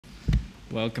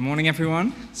Well, good morning,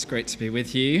 everyone. It's great to be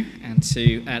with you and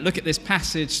to look at this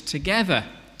passage together.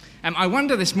 I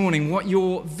wonder this morning what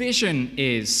your vision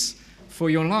is for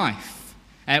your life.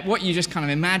 What you just kind of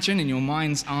imagine in your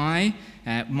mind's eye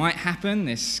might happen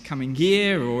this coming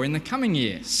year or in the coming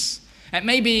years.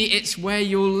 Maybe it's where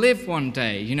you'll live one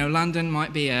day. You know, London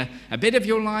might be a bit of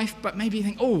your life, but maybe you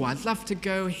think, oh, I'd love to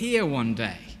go here one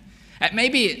day.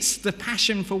 Maybe it's the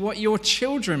passion for what your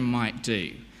children might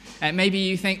do. Maybe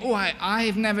you think, oh,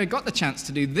 I've never got the chance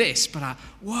to do this, but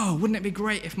whoa, wouldn't it be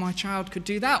great if my child could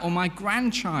do that? Or my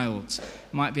grandchild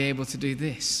might be able to do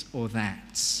this or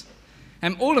that.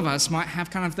 All of us might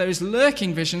have kind of those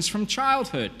lurking visions from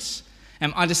childhood.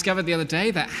 I discovered the other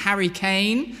day that Harry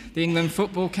Kane, the England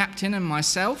football captain, and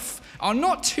myself are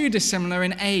not too dissimilar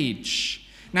in age.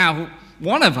 Now,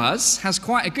 one of us has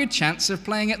quite a good chance of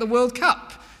playing at the World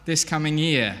Cup this coming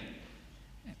year.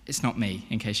 It's not me,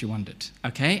 in case you wondered,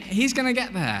 okay? He's going to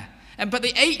get there. But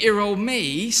the 8-year-old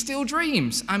me still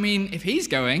dreams. I mean, if he's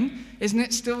going, isn't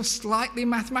it still slightly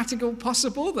mathematical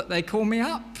possible that they call me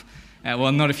up?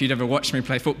 Well, not if you'd ever watched me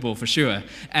play football, for sure.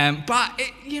 But,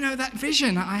 that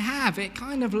vision that I have, it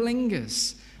kind of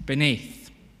lingers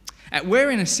beneath. We're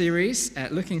in a series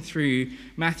looking through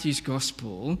Matthew's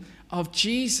Gospel of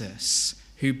Jesus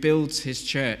who builds his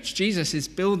church. Jesus is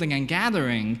building and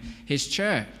gathering his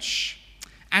church.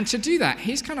 And to do that,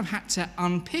 he's kind of had to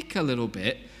unpick a little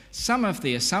bit some of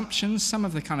the assumptions, some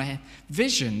of the kind of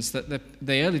visions that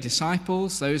the early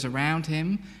disciples, those around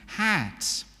him, had.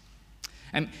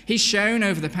 He's shown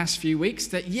over the past few weeks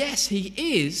that, yes, he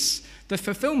is the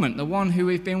fulfillment, the one who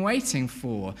we've been waiting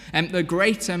for, the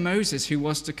greater Moses who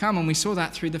was to come, and we saw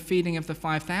that through the feeding of the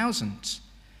 5,000.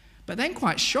 But then,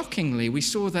 quite shockingly, we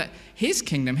saw that his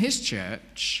kingdom, his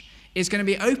church, is going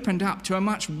to be opened up to a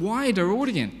much wider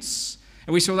audience.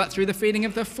 And we saw that through the feeding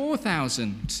of the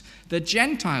 4,000, the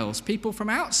Gentiles, people from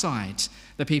outside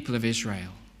the people of Israel.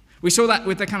 We saw that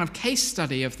with the kind of case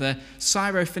study of the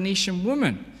Syrophoenician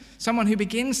woman, someone who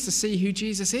begins to see who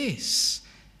Jesus is.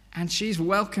 And she's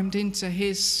welcomed into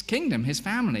his kingdom, his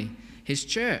family, his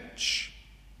church.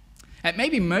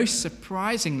 Maybe most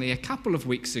surprisingly, a couple of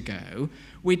weeks ago,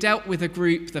 we dealt with a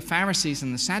group, the Pharisees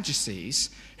and the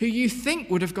Sadducees, who you think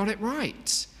would have got it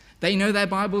right. They know their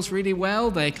Bibles really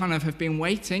well. They kind of have been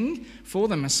waiting for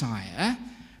the Messiah.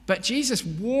 But Jesus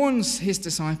warns his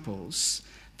disciples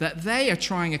that they are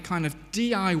trying a kind of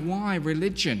DIY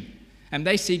religion. And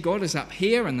they see God as up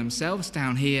here and themselves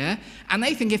down here. And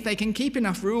they think if they can keep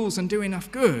enough rules and do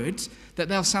enough good, that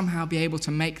they'll somehow be able to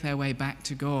make their way back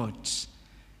to God.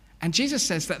 And Jesus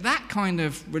says that that kind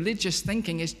of religious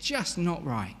thinking is just not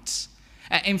right.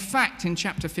 In fact, in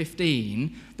chapter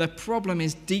 15, the problem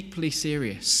is deeply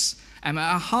serious. At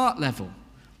a heart level,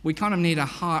 we kind of need a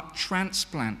heart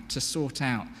transplant to sort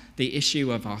out the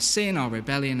issue of our sin, our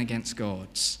rebellion against God.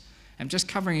 And just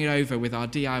covering it over with our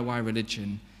DIY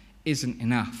religion isn't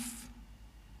enough.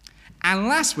 And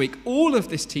last week, all of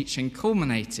this teaching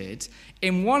culminated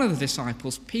in one of the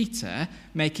disciples, Peter,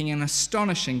 making an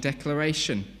astonishing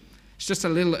declaration. It's just a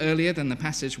little earlier than the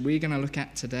passage we're going to look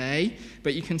at today,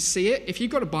 but you can see it. If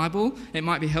you've got a Bible, it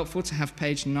might be helpful to have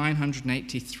page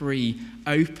 983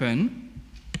 open.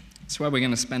 It's where we're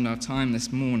going to spend our time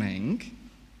this morning.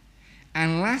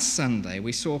 And last Sunday,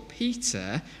 we saw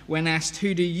Peter, when asked,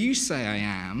 "Who do you say I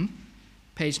am?"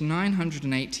 Page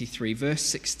 983, verse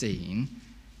 16,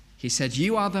 he said,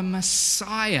 "You are the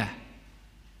Messiah,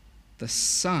 the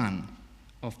Son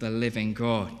of the living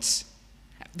God."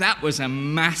 That was a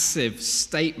massive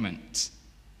statement.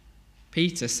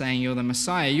 Peter saying, you're the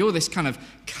Messiah. You're this kind of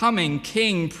coming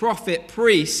king, prophet,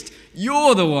 priest.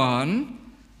 You're the one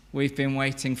we've been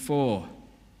waiting for.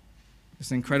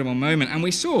 It's an incredible moment. And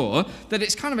we saw that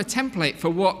it's kind of a template for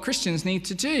what Christians need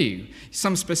to do.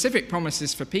 Some specific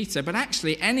promises for Peter, but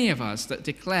actually any of us that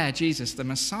declare Jesus the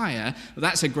Messiah, well,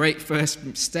 that's a great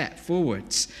first step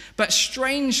forwards. But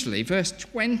strangely, verse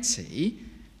 20...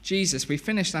 Jesus, we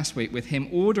finished last week with him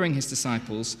ordering his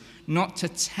disciples not to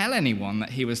tell anyone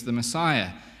that he was the Messiah.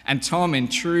 And Tom, in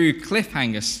true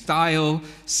cliffhanger style,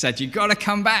 said, you've got to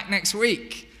come back next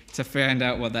week to find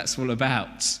out what that's all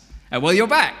about. Well, you're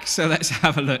back, so let's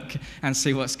have a look and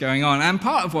see what's going on. And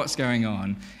part of what's going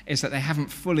on is that they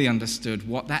haven't fully understood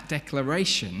what that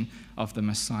declaration of the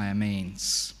Messiah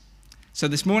means. So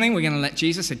this morning, we're going to let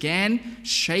Jesus again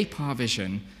shape our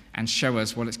vision and show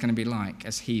us what it's going to be like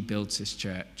as he builds his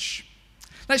church.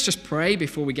 Let's just pray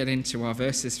before we get into our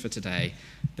verses for today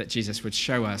that Jesus would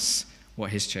show us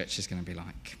what his church is going to be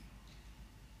like.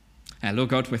 Lord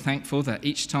God, we're thankful that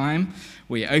each time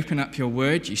we open up your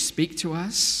word, you speak to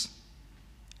us,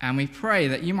 and we pray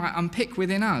that you might unpick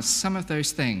within us some of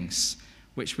those things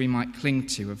which we might cling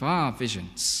to of our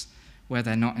visions where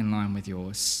they're not in line with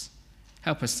yours.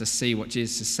 Help us to see what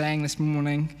Jesus is saying this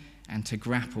morning and to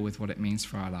grapple with what it means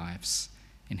for our lives.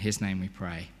 In his name we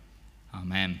pray.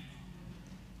 Amen.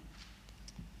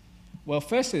 Well,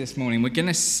 firstly this morning, we're going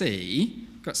to see,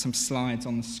 got some slides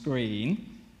on the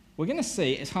screen. We're going to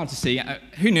see, it's hard to see,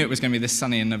 who knew it was going to be this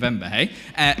sunny in November, hey?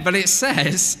 But it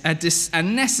says a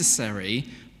necessary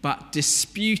but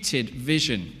disputed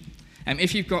vision.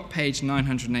 If you've got page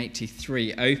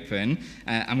 983 open,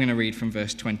 I'm going to read from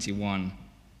verse 21.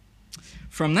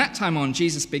 From that time on,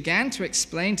 Jesus began to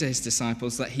explain to his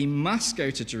disciples that he must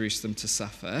go to Jerusalem to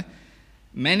suffer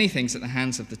many things at the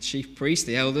hands of the chief priests,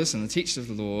 the elders, and the teachers of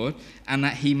the Lord, and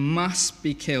that he must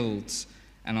be killed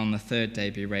and on the third day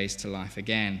be raised to life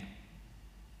again.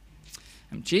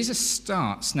 Jesus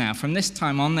starts now, from this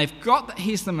time on, they've got that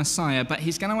he's the Messiah, but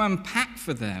he's going to unpack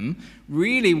for them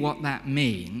really what that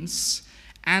means.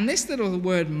 And this little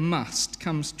word must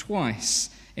comes twice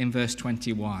in verse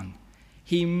 21.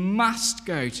 He must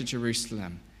go to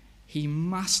Jerusalem. He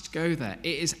must go there.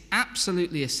 It is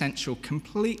absolutely essential,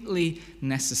 completely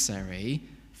necessary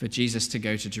for Jesus to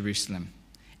go to Jerusalem.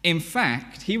 In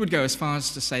fact, he would go as far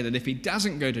as to say that if he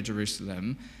doesn't go to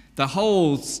Jerusalem, the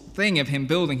whole thing of him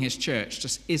building his church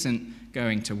just isn't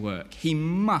going to work. He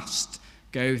must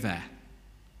go there.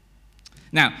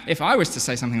 Now, if I was to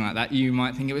say something like that, you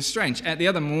might think it was strange. The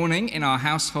other morning in our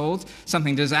household,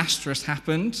 something disastrous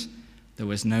happened. There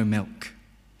was no milk.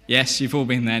 Yes, you've all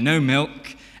been there, no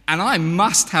milk. And I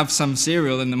must have some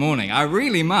cereal in the morning. I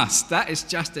really must. That is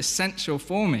just essential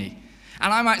for me.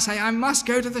 And I might say, I must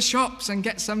go to the shops and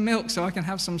get some milk so I can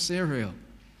have some cereal.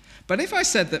 But if I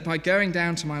said that by going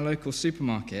down to my local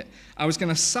supermarket, I was going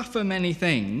to suffer many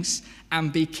things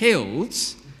and be killed,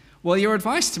 well, your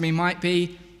advice to me might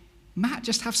be, Matt,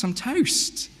 just have some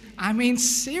toast. I mean,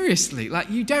 seriously,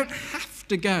 you don't have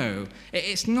to go.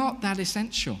 It's not that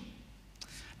essential.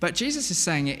 But Jesus is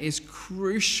saying it is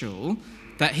crucial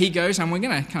that he goes, and we're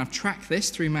going to kind of track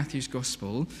this through Matthew's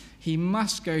gospel. He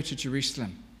must go to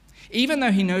Jerusalem. Even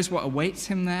though he knows what awaits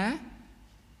him there,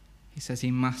 he says he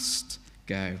must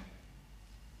go.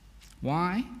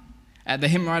 Why? The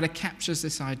hymn writer captures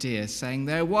this idea, saying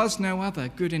there was no other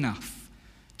good enough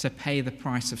to pay the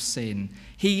price of sin.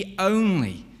 He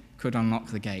only could unlock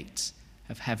the gate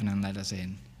of heaven and let us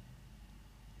in.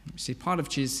 You see, part of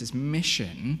Jesus'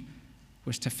 mission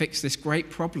was to fix this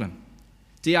great problem.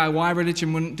 DIY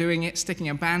religion wasn't doing it, sticking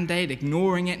a band-aid,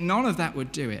 ignoring it, none of that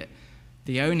would do it.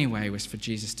 The only way was for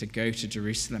Jesus to go to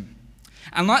Jerusalem.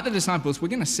 And like the disciples, we're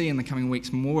going to see in the coming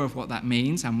weeks more of what that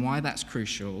means and why that's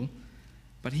crucial.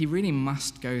 But he really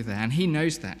must go there, and he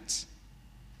knows that.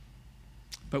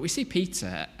 But we see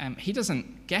Peter, he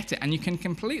doesn't get it, and you can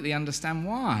completely understand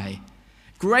why.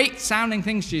 Great sounding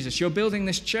things, Jesus. You're building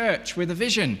this church with a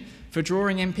vision for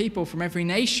drawing in people from every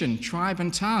nation, tribe,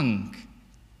 and tongue.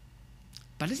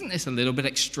 But isn't this a little bit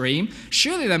extreme?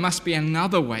 Surely there must be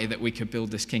another way that we could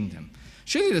build this kingdom.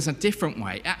 Surely there's a different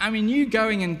way. I mean, you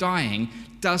going and dying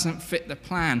doesn't fit the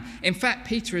plan. In fact,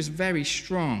 Peter is very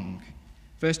strong.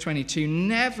 Verse 22,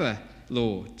 never,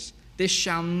 Lord, this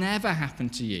shall never happen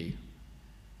to you.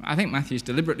 I think Matthew's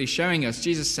deliberately showing us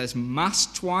Jesus says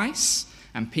must twice,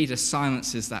 and Peter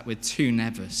silences that with two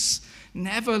nevers.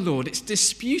 Never, Lord, it's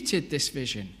disputed, this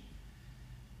vision.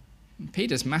 And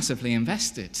Peter's massively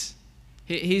invested.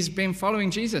 He's been following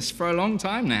Jesus for a long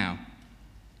time now.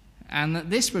 And that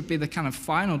this would be the kind of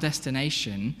final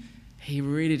destination he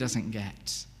really doesn't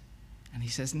get. And he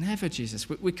says, never, Jesus,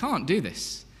 we can't do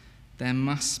this. There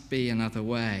must be another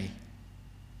way.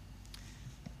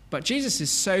 But Jesus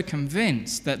is so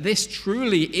convinced that this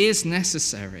truly is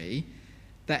necessary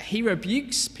that he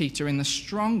rebukes Peter in the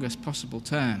strongest possible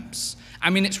terms. I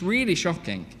mean, it's really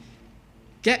shocking.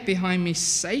 Get behind me,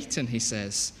 Satan, he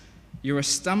says. You're a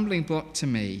stumbling block to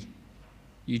me.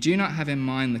 You do not have in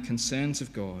mind the concerns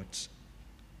of God,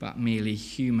 but merely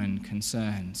human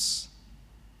concerns.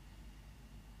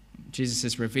 Jesus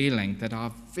is revealing that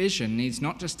our vision needs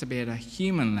not just to be at a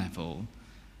human level,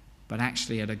 but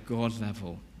actually at a God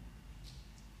level.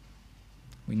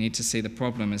 We need to see the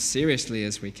problem as seriously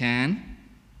as we can,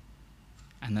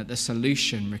 and that the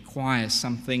solution requires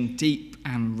something deep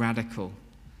and radical: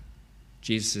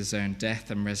 Jesus' own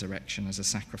death and resurrection as a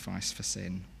sacrifice for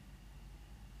sin.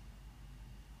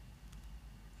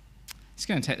 It's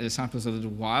going to take the disciples a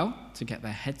little while to get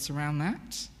their heads around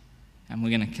that. And we're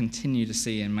going to continue to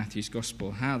see in Matthew's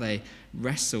gospel how they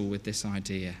wrestle with this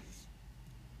idea.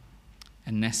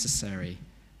 A necessary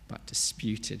but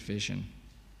disputed vision.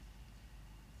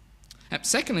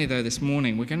 Secondly, though, this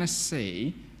morning we're going to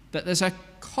see that there's a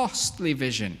costly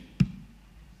vision.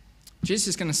 Jesus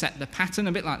is going to set the pattern,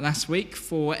 a bit like last week,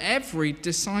 for every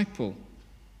disciple.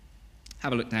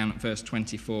 Have a look down at verse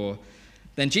 24.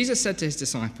 Then Jesus said to his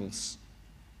disciples,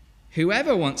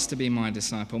 "Whoever wants to be my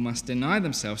disciple must deny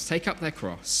themselves, take up their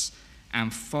cross,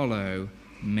 and follow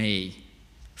me.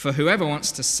 For whoever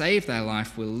wants to save their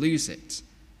life will lose it,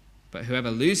 but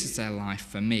whoever loses their life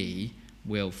for me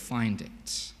will find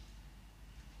it."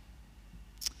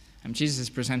 And Jesus is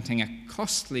presenting a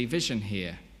costly vision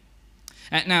here.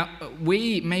 Now,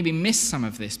 we maybe miss some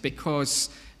of this because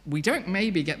we don't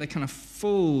maybe get the kind of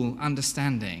full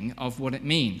understanding of what it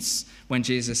means when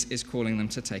Jesus is calling them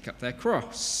to take up their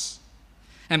cross.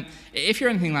 If you're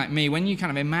anything like me, when you kind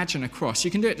of imagine a cross,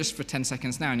 you can do it just for 10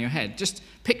 seconds now in your head. Just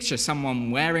picture someone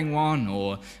wearing one,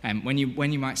 or when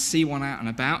you might see one out and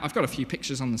about. I've got a few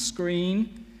pictures on the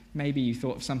screen. Maybe you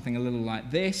thought of something a little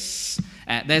like this.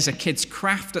 There's a kid's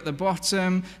craft at the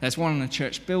bottom. There's one on a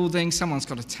church building. Someone's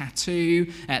got a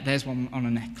tattoo. There's one on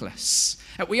a necklace.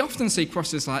 We often see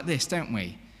crosses like this, don't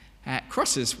we?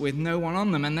 Crosses with no one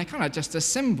on them, and they're kind of just a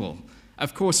symbol.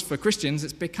 Of course, for Christians,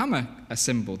 it's become a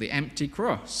symbol, the empty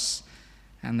cross,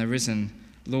 and the risen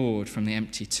Lord from the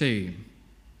empty tomb.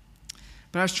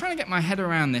 But I was trying to get my head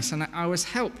around this, and I was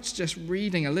helped just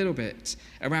reading a little bit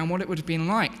around what it would have been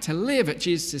like to live at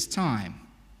Jesus' time.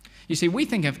 You see, we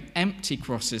think of empty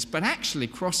crosses, but actually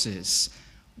crosses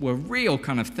were real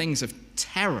kind of things of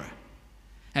terror.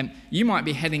 You might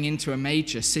be heading into a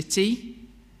major city,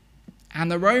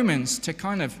 and the Romans, to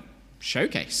kind of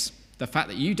showcase the fact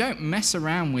that you don't mess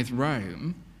around with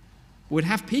Rome, would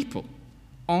have people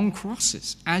on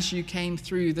crosses as you came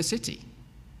through the city,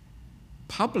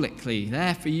 publicly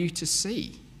there for you to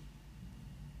see.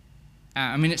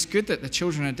 It's good that the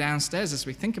children are downstairs as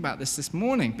we think about this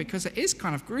morning, because it is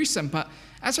kind of gruesome. But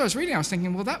as I was reading, I was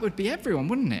thinking, well, that would be everyone,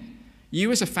 wouldn't it?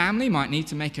 You as a family might need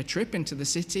to make a trip into the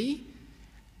city,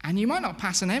 and you might not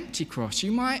pass an empty cross.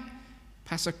 You might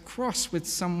pass a cross with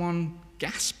someone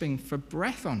gasping for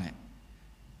breath on it,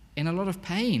 in a lot of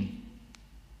pain,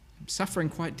 suffering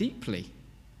quite deeply.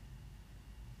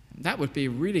 That would be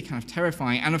really kind of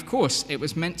terrifying. And of course, it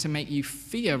was meant to make you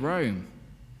fear Rome.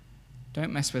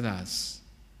 Don't mess with us.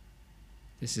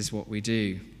 This is what we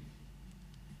do.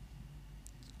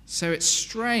 So it's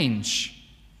strange,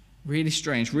 really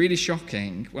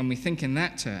shocking when we think in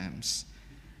that terms,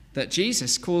 that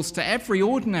Jesus calls to every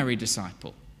ordinary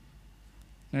disciple.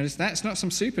 Notice that's not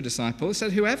some super disciple. It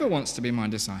said, whoever wants to be my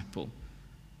disciple,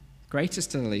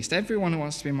 greatest to the least, everyone who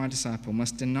wants to be my disciple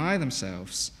must deny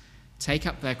themselves, take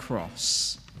up their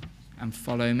cross, and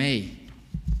follow me.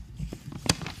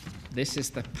 This is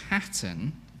the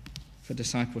pattern for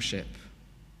discipleship.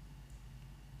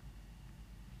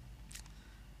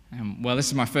 Well, this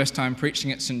is my first time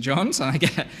preaching at St. John's, and I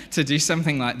get to do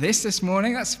something like this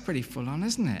morning. That's pretty full on,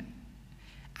 isn't it?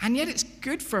 And yet it's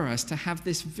good for us to have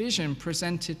this vision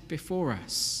presented before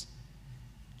us.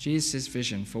 Jesus'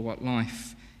 vision for what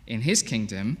life in his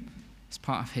kingdom, as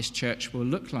part of his church, will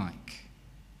look like.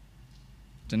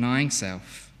 Denying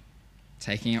self,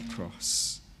 taking up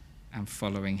cross, and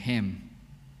following him.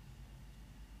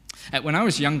 When I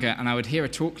was younger and I would hear a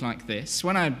talk like this,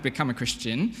 when I'd become a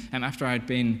Christian, after I'd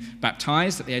been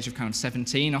baptized at the age of kind of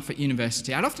 17 off at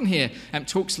university, I'd often hear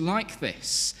talks like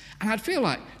this. And I'd feel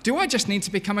like, do I just need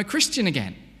to become a Christian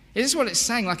again? Is this what it's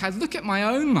saying? Like, I'd look at my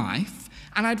own life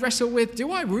and I'd wrestle with,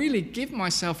 do I really give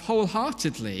myself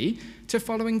wholeheartedly to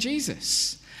following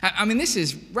Jesus? This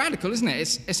is radical, isn't it?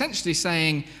 It's essentially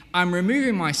saying, I'm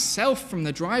removing myself from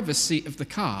the driver's seat of the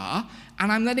car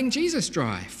and I'm letting Jesus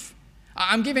drive.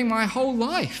 I'm giving my whole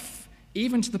life,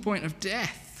 even to the point of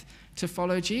death, to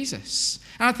follow Jesus.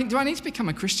 And I think, do I need to become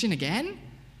a Christian again?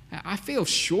 I feel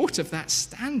short of that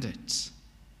standard.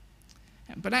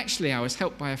 But actually, I was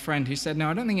helped by a friend who said, no,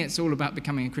 I don't think it's all about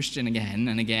becoming a Christian again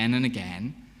and again and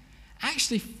again.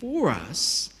 Actually, for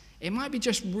us, it might be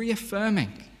just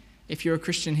reaffirming, if you're a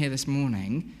Christian here this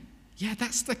morning, yeah,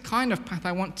 that's the kind of path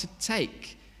I want to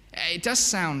take. It does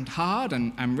sound hard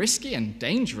and risky and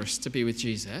dangerous to be with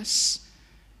Jesus,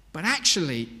 but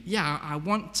actually, yeah, I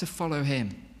want to follow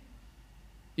him.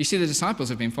 You see, the disciples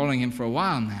have been following him for a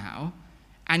while now,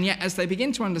 and yet as they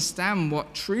begin to understand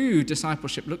what true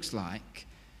discipleship looks like,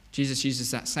 Jesus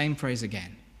uses that same phrase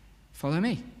again. Follow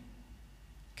me.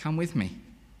 Come with me.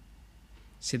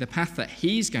 See, the path that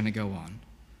he's going to go on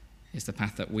is the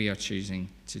path that we are choosing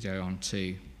to go on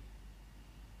too.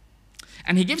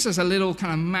 And he gives us a little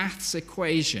kind of maths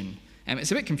equation.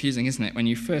 It's a bit confusing, isn't it, when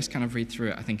you first kind of read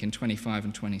through it, I think, in 25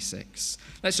 and 26.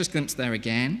 Let's just glimpse there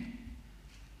again.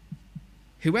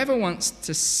 Whoever wants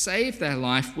to save their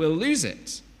life will lose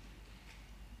it,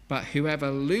 but whoever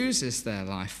loses their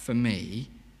life for me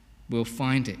will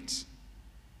find it.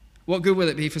 What good will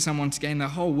it be for someone to gain the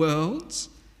whole world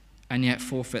and yet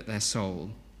forfeit their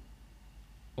soul?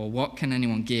 Or what can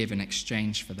anyone give in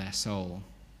exchange for their soul?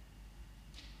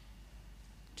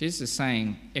 Jesus is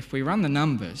saying, if we run the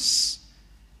numbers,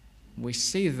 we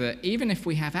see that even if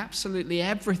we have absolutely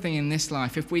everything in this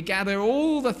life, if we gather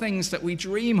all the things that we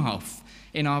dream of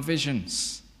in our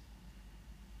visions,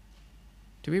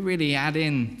 do we really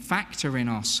factor in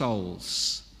our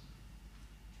souls?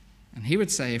 And he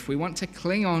would say, if we want to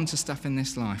cling on to stuff in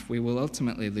this life, we will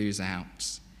ultimately lose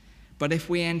out. But if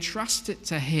we entrust it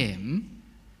to him,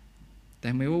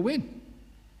 then we will win.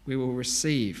 We will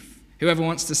receive. Whoever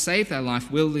wants to save their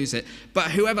life will lose it,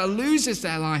 but whoever loses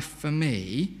their life for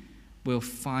me will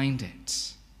find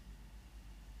it.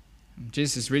 And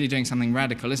Jesus is really doing something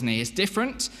radical, isn't he? It's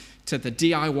different to the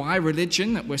DIY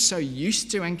religion that we're so used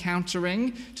to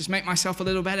encountering. Just make myself a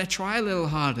little better, try a little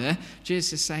harder.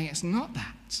 Jesus is saying it's not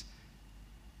that.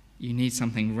 You need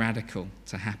something radical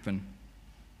to happen.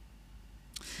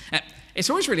 It's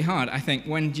always really hard, I think,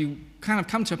 when you kind of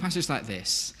come to a passage like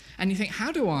this and you think,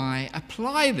 how do I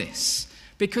apply this?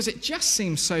 Because it just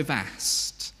seems so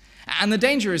vast. And the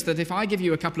danger is that if I give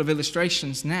you a couple of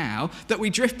illustrations now, that we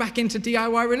drift back into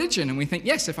DIY religion and we think,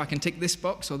 yes, if I can tick this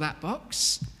box or that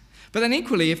box. But then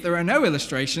equally, if there are no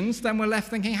illustrations, then we're left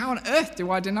thinking, how on earth do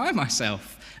I deny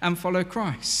myself and follow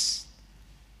Christ?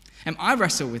 I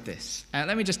wrestle with this.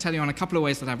 Let me just tell you on a couple of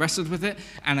ways that I've wrestled with it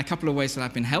and a couple of ways that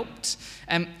I've been helped.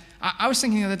 I was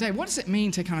thinking the other day, what does it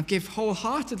mean to kind of give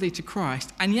wholeheartedly to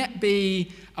Christ and yet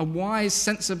be a wise,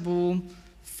 sensible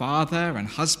father and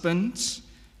husband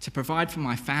to provide for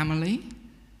my family?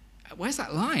 Where's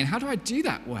that line? How do I do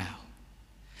that well?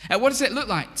 What does it look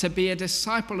like to be a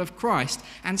disciple of Christ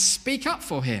and speak up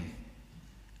for him,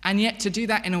 and yet to do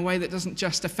that in a way that doesn't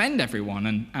just offend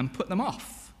everyone and put them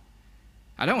off?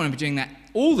 I don't want to be doing that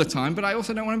all the time, but I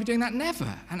also don't want to be doing that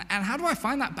never. And how do I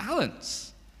find that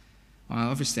balance? Well,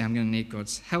 obviously, I'm going to need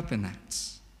God's help in that.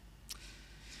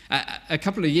 A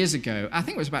couple of years ago, I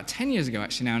think it was about 10 years ago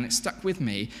actually now, and it stuck with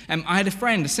me. I had a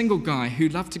friend, a single guy, who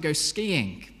loved to go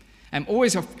skiing.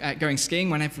 Always off going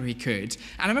skiing whenever he could.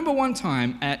 And I remember one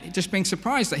time just being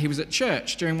surprised that he was at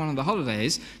church during one of the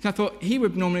holidays, because I thought he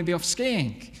would normally be off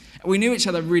skiing. We knew each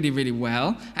other really, really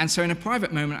well, and so in a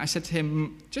private moment I said to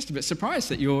him, just a bit surprised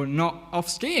that you're not off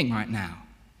skiing right now.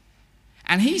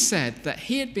 And he said that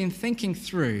he had been thinking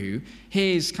through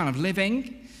his kind of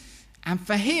living, and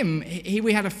for him,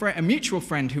 we had a mutual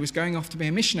friend who was going off to be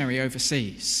a missionary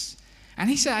overseas. And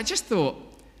he said, I just thought,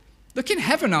 look, in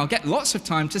heaven I'll get lots of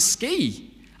time to ski.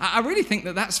 I really think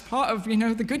that that's part of,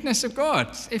 the goodness of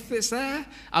God. If it's there,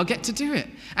 I'll get to do it.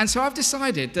 And so I've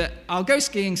decided that I'll go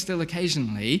skiing still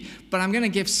occasionally, but I'm going to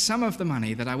give some of the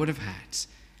money that I would have had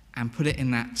and put it in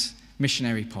that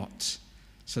missionary pot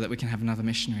so that we can have another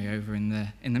missionary over in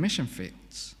the mission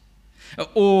fields.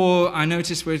 Or I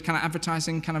noticed we're kind of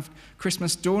advertising kind of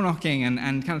Christmas door knocking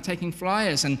and kind of taking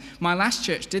flyers, and my last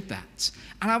church did that.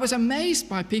 And I was amazed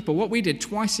by people. What we did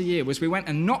twice a year was we went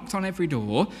and knocked on every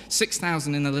door,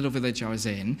 6,000 in the little village I was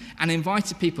in, and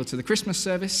invited people to the Christmas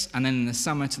service and then in the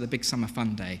summer to the big summer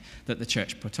fun day that the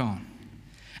church put on.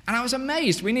 And I was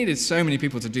amazed. We needed so many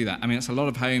people to do that. I mean, it's a lot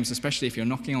of homes, especially if you're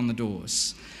knocking on the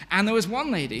doors. And there was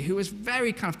one lady who was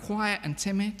very kind of quiet and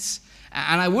timid,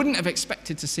 and I wouldn't have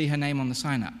expected to see her name on the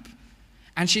sign-up.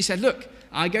 And she said, look,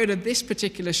 I go to this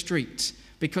particular street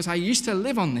because I used to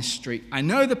live on this street. I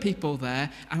know the people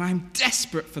there, and I'm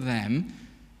desperate for them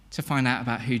to find out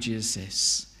about who Jesus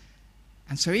is.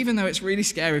 And so even though it's really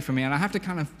scary for me, and I have to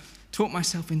kind of talk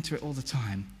myself into it all the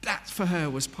time, that for her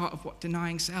was part of what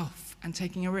denying self and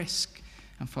taking a risk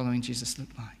and following Jesus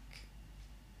looked like.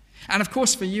 And of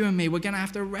course, for you and me, we're going to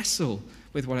have to wrestle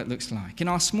with what it looks like. In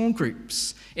our small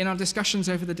groups, in our discussions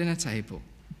over the dinner table,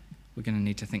 we're going to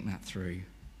need to think that through.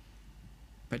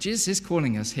 But Jesus is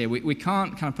calling us here. We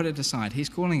can't kind of put it aside. He's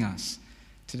calling us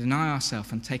to deny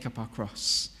ourselves and take up our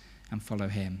cross and follow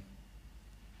him,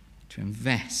 to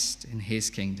invest in his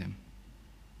kingdom,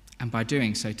 and by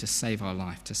doing so, to save our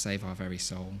life, to save our very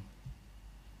soul.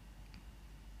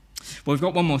 Well, we've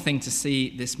got one more thing to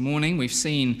see this morning. We've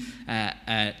seen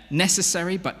a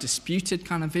necessary but disputed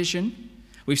kind of vision.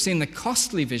 We've seen the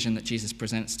costly vision that Jesus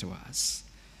presents to us.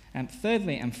 And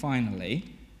thirdly and finally,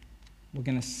 we're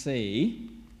going to see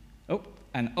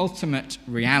an ultimate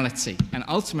reality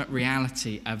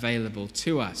available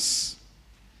to us.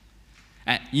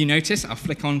 You notice, I'll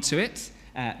flick onto it,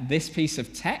 this piece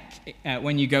of tech,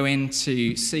 when you go in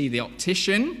to see the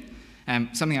optician,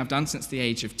 something I've done since the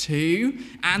age of 2.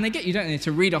 And they get you, don't they,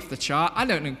 to read off the chart. I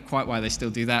don't know quite why they still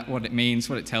do that, what it means,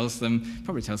 what it tells them.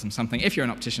 Probably tells them something. If you're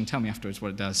an optician, tell me afterwards what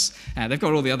it does. They've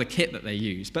got all the other kit that they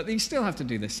use, but you still have to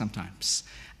do this sometimes.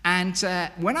 And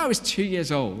when I was 2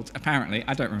 years old, apparently,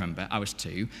 I don't remember, I was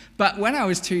 2, but when I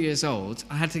was 2 years old,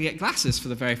 I had to get glasses for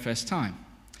the very first time.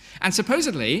 And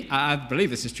supposedly, I believe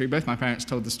this is true, both my parents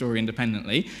told the story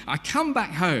independently, I come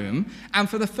back home, and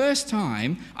for the first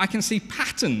time, I can see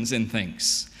patterns in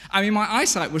things. I mean, my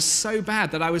eyesight was so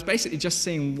bad that I was basically just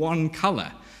seeing one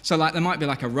colour. So, like, there might be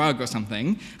like a rug or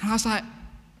something, and I was like,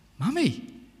 Mummy,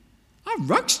 our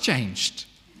rug's changed.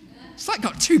 It's like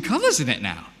got 2 colours in it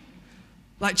now.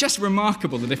 Like, just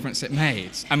remarkable the difference it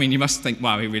made. I mean, you must think,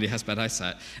 wow, he really has bad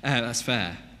eyesight. That's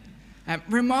fair.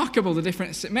 Remarkable the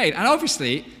difference it made. And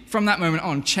obviously, from that moment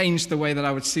on, changed the way that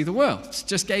I would see the world.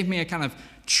 Just gave me a kind of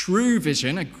true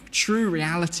vision, a true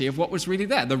reality of what was really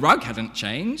there. The rug hadn't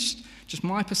changed, just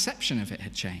my perception of it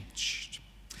had changed.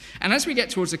 And as we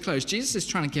get towards the close, Jesus is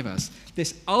trying to give us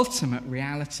this ultimate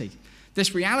reality,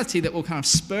 this reality that will kind of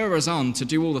spur us on to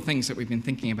do all the things that we've been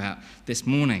thinking about this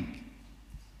morning.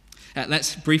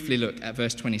 Let's briefly look at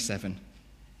verse 27.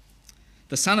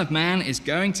 The Son of Man is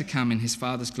going to come in his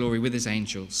Father's glory with his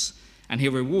angels, and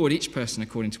he'll reward each person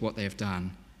according to what they have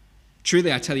done.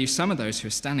 Truly, I tell you, some of those who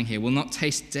are standing here will not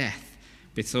taste death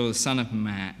before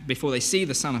they see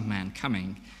the Son of Man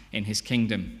coming in his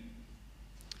kingdom.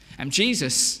 And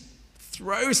Jesus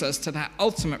throws us to that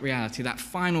ultimate reality, that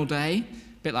final day,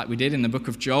 a bit like we did in the book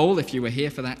of Joel, if you were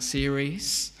here for that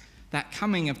series, that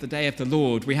coming of the day of the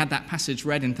Lord. We had that passage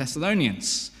read in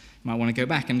Thessalonians. You might want to go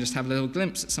back and just have a little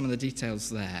glimpse at some of the details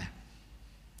there.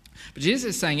 But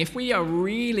Jesus is saying, if we are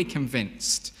really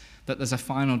convinced that there's a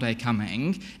final day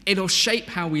coming, it'll shape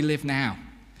how we live now.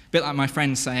 A bit like my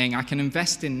friend saying, I can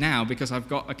invest in now because I've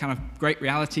got a kind of great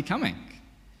reality coming.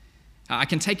 I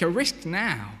can take a risk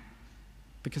now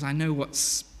because I know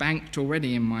what's banked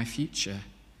already in my future.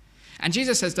 And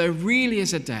Jesus says there really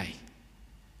is a day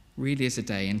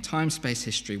in time, space,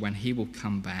 history when he will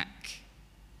come back.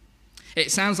 It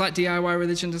sounds like DIY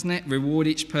religion, doesn't it? Reward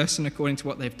each person according to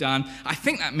what they've done. I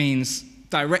think that means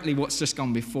directly what's just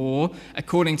gone before,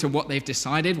 according to what they've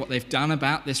decided, what they've done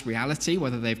about this reality,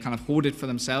 whether they've kind of hoarded for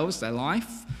themselves their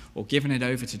life or given it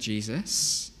over to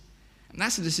Jesus. And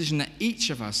that's a decision that each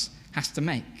of us has to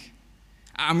make.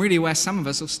 I'm really aware some of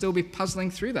us will still be puzzling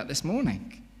through that this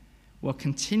morning. We'll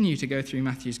continue to go through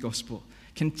Matthew's gospel,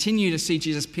 continue to see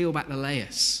Jesus peel back the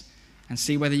layers and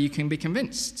see whether you can be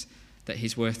convinced that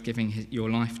he's worth giving your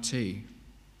life to.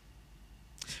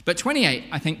 But 28,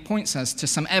 I think, points us to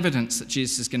some evidence that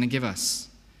Jesus is going to give us.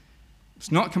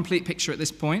 It's not a complete picture at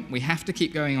this point. We have to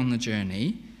keep going on the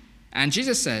journey. And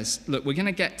Jesus says, look, we're going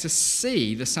to get to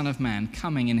see the Son of Man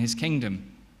coming in his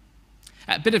kingdom.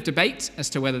 A bit of debate as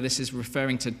to whether this is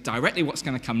referring to directly what's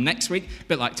going to come next week. A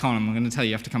bit like Tom, I'm going to tell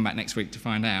you have to come back next week to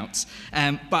find out.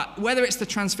 But whether it's the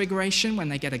transfiguration when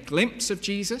they get a glimpse of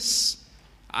Jesus,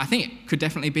 I think it could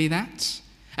definitely be that.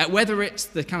 Whether it's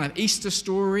the kind of Easter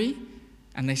story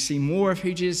and they see more of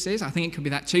who Jesus is, I think it could be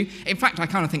that too. In fact, I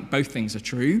kind of think both things are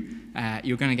true.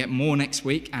 You're going to get more next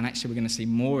week, and actually we're going to see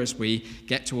more as we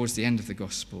get towards the end of the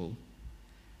gospel.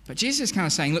 But Jesus is kind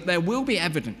of saying, look, there will be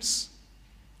evidence.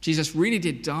 Jesus really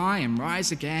did die and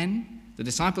rise again. The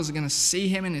disciples are going to see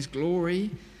him in his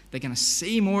glory. They're going to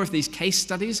see more of these case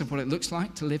studies of what it looks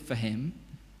like to live for him.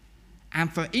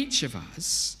 And for each of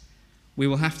us, we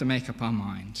will have to make up our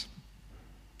mind.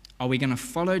 Are we going to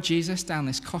follow Jesus down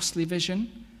this costly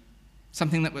vision,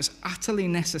 something that was utterly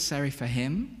necessary for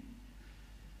him?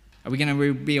 Are we going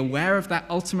to be aware of that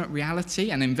ultimate reality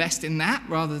and invest in that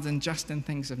rather than just in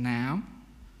things of now?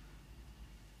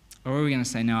 Or are we going to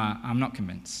say, no, I'm not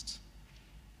convinced.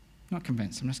 Not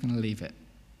convinced. I'm just going to leave it.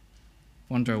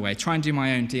 Wander away. Try and do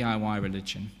my own DIY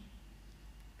religion.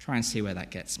 Try and see where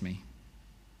that gets me.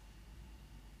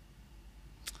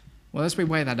 Well, as we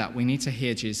weigh that up, we need to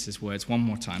hear Jesus' words one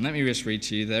more time. Let me just read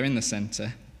to you. They're in the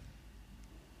center.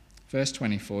 Verse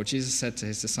 24, Jesus said to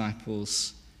his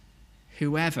disciples,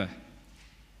 whoever,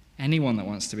 anyone that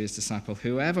wants to be his disciple,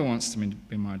 whoever wants to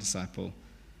be my disciple,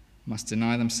 must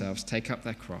deny themselves, take up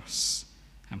their cross,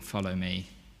 and follow me.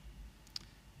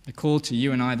 The call to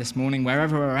you and I this morning,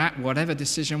 wherever we're at, whatever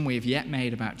decision we've yet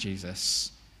made about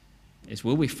Jesus, is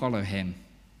will we follow him?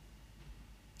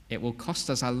 It will cost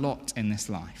us a lot in this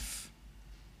life.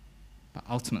 But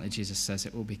ultimately, Jesus says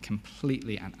it will be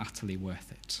completely and utterly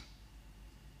worth it.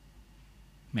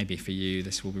 Maybe for you,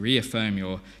 this will reaffirm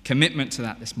your commitment to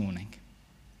that this morning.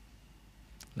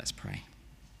 Let's pray.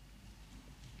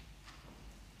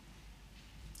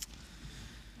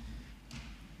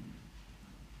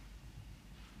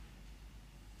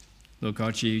 Lord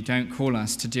God, you don't call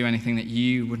us to do anything that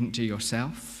you wouldn't do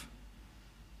yourself.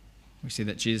 We see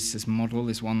that Jesus' model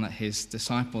is one that his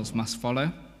disciples must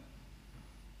follow.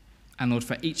 And Lord,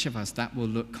 for each of us, that will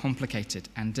look complicated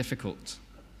and difficult.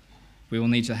 We will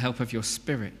need the help of your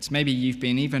Spirit. Maybe you've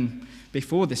been, even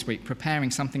before this week,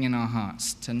 preparing something in our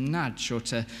hearts to nudge or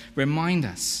to remind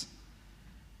us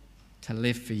to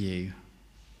live for you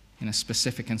in a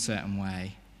specific and certain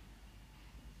way.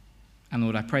 And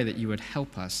Lord, I pray that you would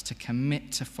help us to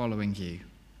commit to following you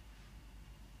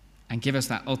and give us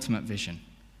that ultimate vision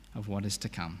of what is to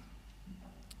come.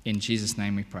 In Jesus'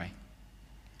 name we pray.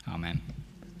 Amen.